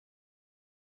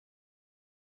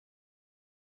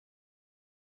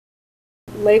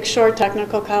Lakeshore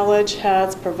Technical College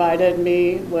has provided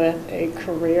me with a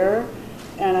career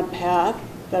and a path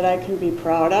that I can be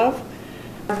proud of.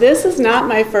 This is not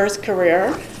my first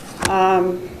career.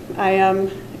 I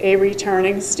am a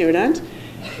returning student.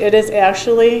 It is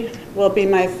actually will be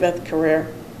my 5th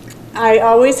career. I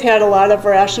always had a lot of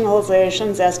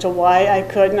rationalizations as to why I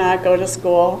could not go to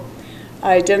school.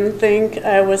 I didn't think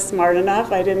I was smart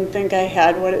enough. I didn't think I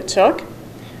had what it took.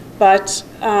 But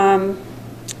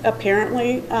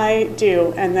apparently I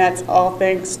do, and that's all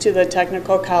thanks to the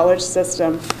technical college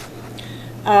system.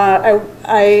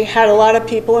 I had a lot of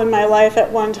people in my life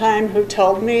at one time who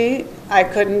told me I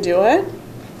couldn't do it,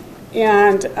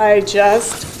 and I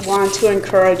just want to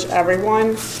encourage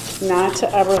everyone not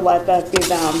to ever let that be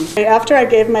them. After I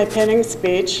gave my pinning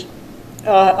speech,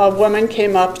 a woman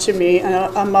came up to me,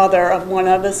 a mother of one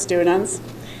of the students,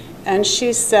 and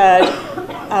she said,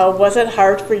 was it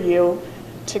hard for you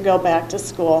to go back to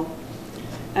school?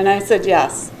 And I said,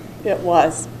 yes, it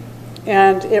was.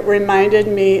 And it reminded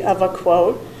me of a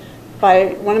quote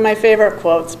by one of my favorite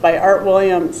quotes by Art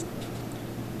Williams.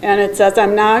 And it says,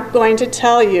 I'm not going to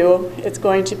tell you it's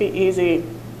going to be easy,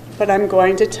 but I'm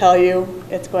going to tell you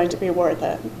it's going to be worth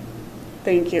it.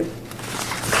 Thank you.